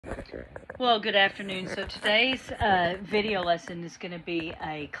Well, good afternoon. So today's video lesson is going to be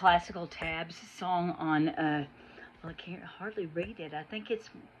a classical tabs song on, well, I can't hardly read it. I think it's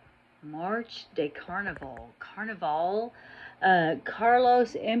March de Carnaval. Carnaval,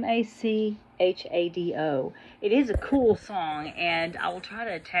 Carlos, Machado. It is a cool song, and I will try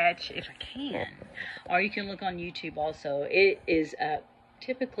to attach if I can. Or you can look on YouTube also. It is,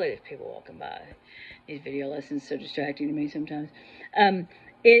 typically there's people walking by. These video lessons so distracting to me sometimes.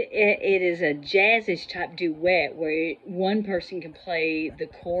 It is a jazzish type duet where one person can play the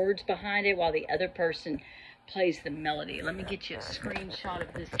chords behind it while the other person plays the melody. Let me get you a screenshot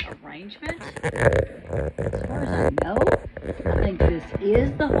of this arrangement. As far as I know, I think this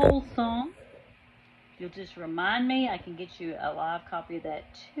is the whole song. If you'll just remind me, I can get you a live copy of that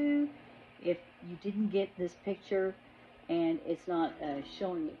too if you didn't get this picture and it's not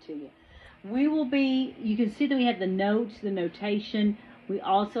showing it to you. You can see that we have the notes, the notation. We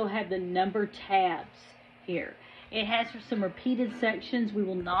also have the number tabs here. It has some repeated sections. We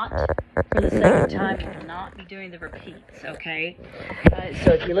will not, for the sake of time, we will not be doing the repeats, okay?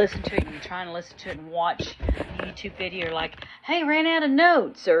 So if you listen to it and you're trying to listen to it and watch a YouTube video, you're like, hey, ran out of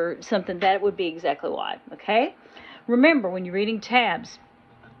notes or something, that would be exactly why, okay? Remember, when you're reading tabs,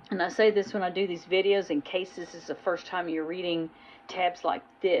 and I say this when I do these videos in case this is the first time you're reading tabs like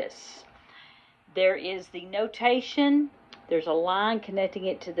this, there is the notation. There's a line connecting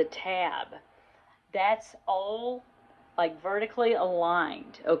it to the tab. That's all like vertically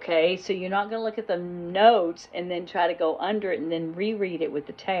aligned, okay? So you're not going to look at the notes and then try to go under it and then reread it with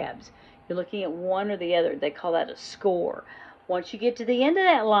the tabs. You're looking at one or the other. They call that a score. Once you get to the end of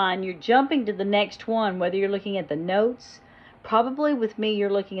that line, you're jumping to the next one, whether you're looking at the notes. Probably with me,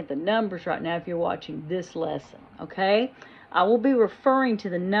 you're looking at the numbers right now if you're watching this lesson, okay? I will be referring to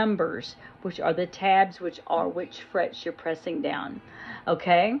the numbers, which are the tabs, which frets you're pressing down,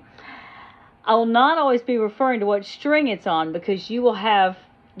 okay? I will not always be referring to what string it's on because you will have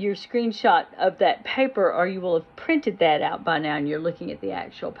your screenshot of that paper or you will have printed that out by now and you're looking at the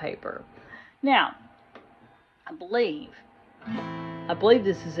actual paper. Now, I believe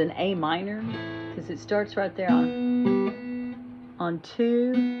this is an A minor because it starts right there on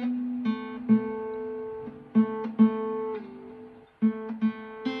 2.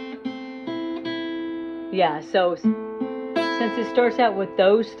 Yeah, so since it starts out with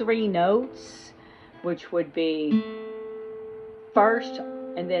those 3 notes, which would be first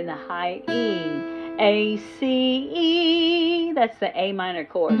and then the high E, A, C, E, that's the A minor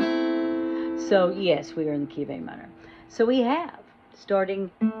chord. So yes, we are in the key of A minor. So we have starting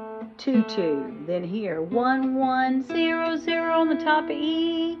 2, 2, then here 1, 1, 0, 0 on the top of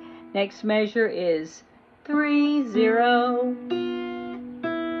E. Next measure is 3, 0.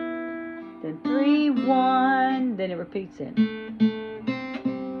 Then 3, 1, then it repeats it.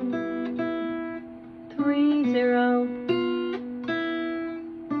 3, 0.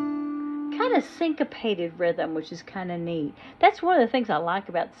 Kind of syncopated rhythm, which is kind of neat. That's one of the things I like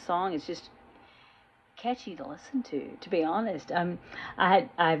about the song. It's just catchy to listen to be honest.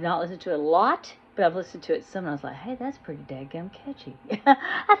 I've not listened to it a lot, but I've listened to it some, and I was like, hey, that's pretty daggum catchy.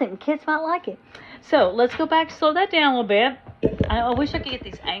 I think kids might like it. So let's go back, slow that down a little bit. I wish I could get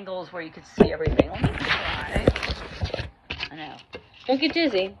these angles where you could see everything. Let me try. I know. Don't get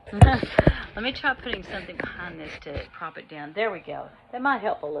dizzy. Let me try putting something behind this to prop it down. There we go. That might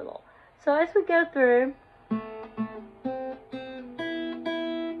help a little. So as we go through,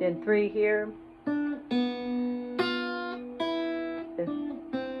 then 3 here.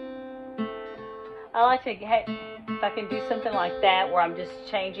 I like to, if I can do something like that where I'm just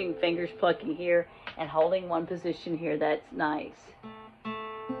changing fingers, plucking here and holding one position here, that's nice.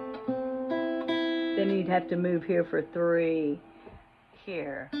 Then you'd have to move here for 3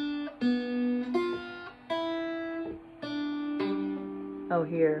 here. Oh,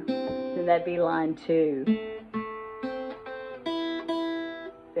 here. Then that'd be line 2.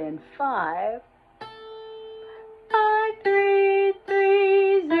 Then 5. 5, 3,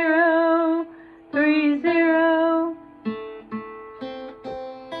 3, 0. 3, 0.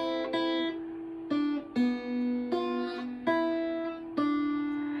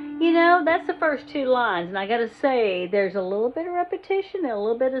 You know, that's the first 2 lines, and I gotta say, there's a little bit of repetition and a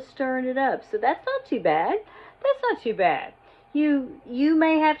little bit of stirring it up, so that's not too bad. That's not too bad. You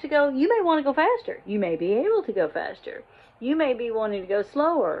may have to go, you may want to go faster. You may be able to go faster. You may be wanting to go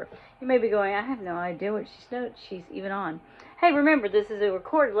slower. You may be going, I have no idea what she's even on. Hey, remember, this is a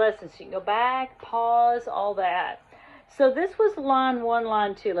recorded lesson, so you can go back, pause, all that. So this was line 1,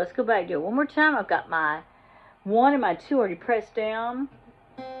 line 2. Let's go back and do it one more time. I've got my 1 and my 2 already pressed down.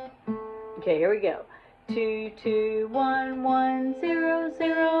 Okay, here we go. 2, 2, 1, 1, 0,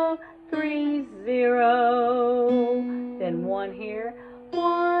 0, 3,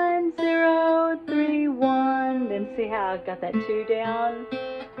 got that 2 down.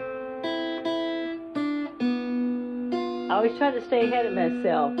 I always try to stay ahead of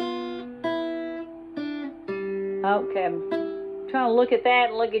myself. Okay, I'm trying to look at that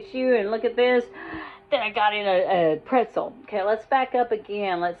and look at you and look at this. Then I got in a pretzel. Okay, let's back up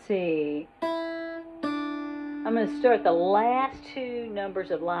again. Let's see. I'm going to start the last 2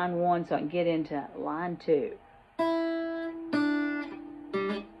 numbers of line 1 so I can get into line 2.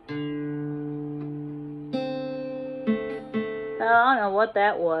 I don't know what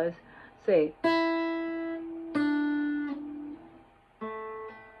that was. Let's see.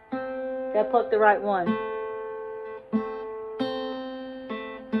 Did I pluck the right one?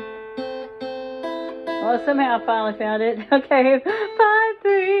 Well, somehow I finally found it. Okay, 5,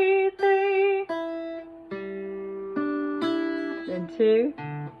 3, 3. Then 2.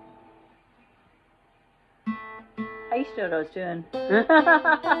 I used to know what I was doing.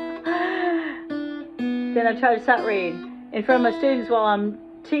 Then I try to sight read in front of my students while I'm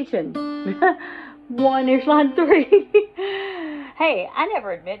teaching. 1, here's line 3. Hey, I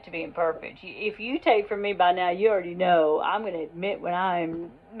never admit to being perfect. If you take from me by now, you already know I'm going to admit when I'm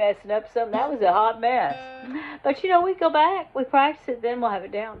messing up something. That was a hot mess. But, we go back, we practice it, then we'll have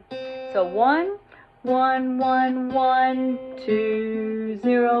it down. So 1, 1, 1, 1, 2,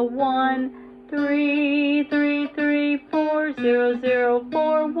 0, 1, 3, 3, 3, 4, 0, 0,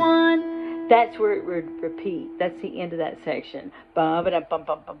 4, 1. That's where it would repeat. That's the end of that section. Then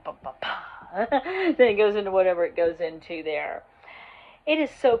it goes into whatever it goes into there. It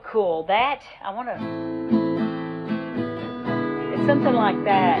is so cool. That, it's something like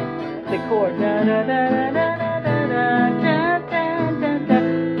that. The chord.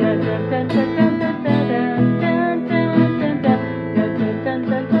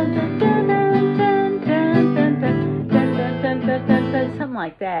 Something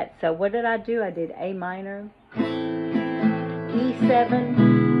like that. So what did I do? I did A minor, E7,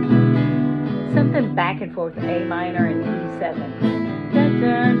 something back and forth, A minor and E7.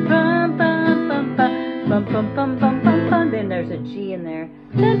 Dun, bum, bum, bum, bum, bum, bum, bum, bum, bum, bum. Then there's a G in there.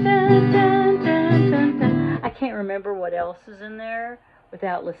 Dun, dun, dun, dun, dun, dun. I can't remember what else is in there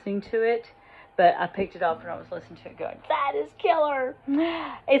without listening to it, but I picked it up when I was listening to it going, that is killer.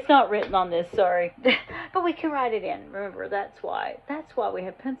 It's not written on this, sorry. But we can write it in. Remember, that's why we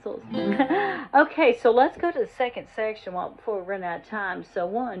have pencils. Okay, so let's go to the second section before we run out of time. So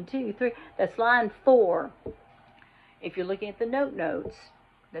 1, 2, 3, that's line 4. If you're looking at the notes,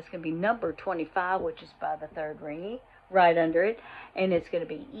 that's going to be number 25, which is by the 3rd ring, right under it. And it's going to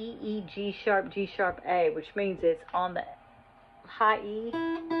be E, E, G sharp, G sharp, A, which means it's on the high E.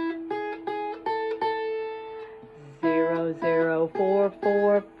 0, 0, 4,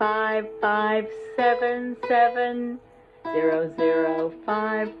 4, 5, 5, 7, 7. 0, 0,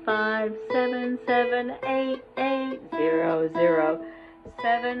 5, 5, 7, 7, 8, 8. 0, 0.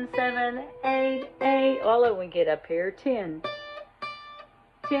 7, 7, 8, 8. All of we get up here. 10.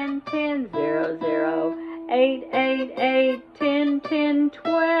 10, 10, 0, 0, 8, 8, 8, 10, 10,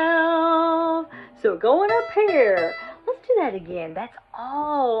 12. So going up here. Let's do that again. That's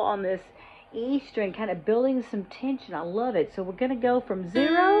all on this E string, kind of building some tension. I love it. So we're going to go from 0.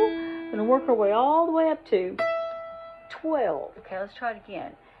 We're going to work our way all the way up to 12. Okay, let's try it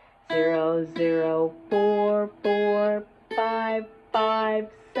again. 0, 0, 4, 4, 5, 5,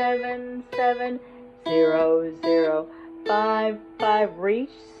 7, 7, 0, 0, 5, 5,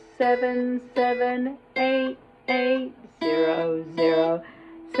 reach, 7, 7, 8, 8, 0, 0,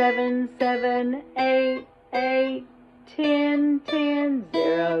 7, 7, 8, 8, 10, 10,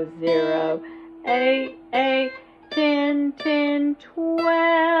 0, 0, 8, 8, 10, 10,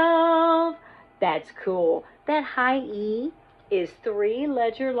 12. That's cool. That high E is 3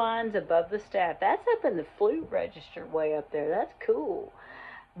 ledger lines above the staff. That's up in the flute register way up there. That's cool.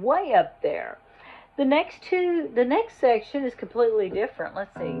 Way up there. The next section is completely different.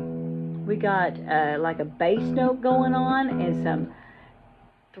 Let's see. We got like a bass note going on and some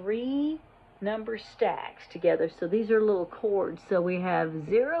 3 number stacks together. So these are little chords. So we have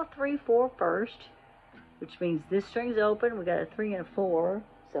 0, 3, 4 first, which means this string's open. We got a 3 and a 4.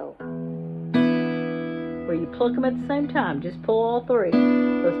 So where you pluck them at the same time. Just pull all 3,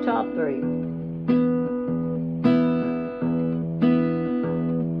 those top 3.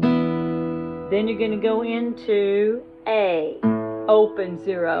 Then you're going to go into A, open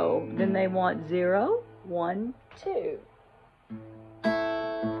 0. Then they want 0, 1, 2.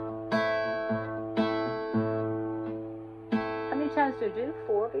 How many times do I do?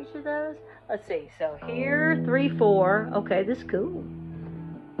 4 of each of those? Let's see. So here, 3, 4. Okay, this is cool.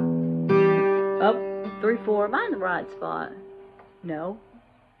 Up. 3, 4. Am I in the right spot? No.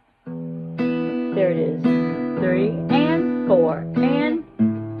 There it is. 3 and 4 and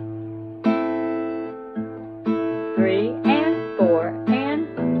 3 and 4 and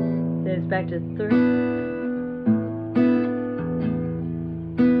then it's back to 3.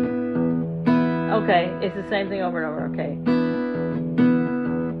 Okay, it's the same thing over and over. Okay.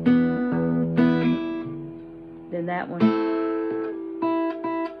 Then that one.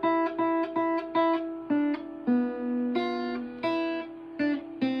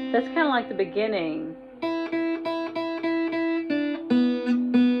 That's kind of like the beginning.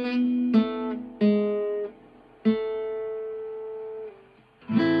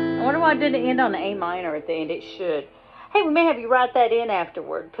 I wonder why it didn't end on the A minor at the end. It should. Hey, we may have you write that in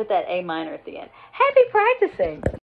afterward. Put that A minor at the end. Happy practicing.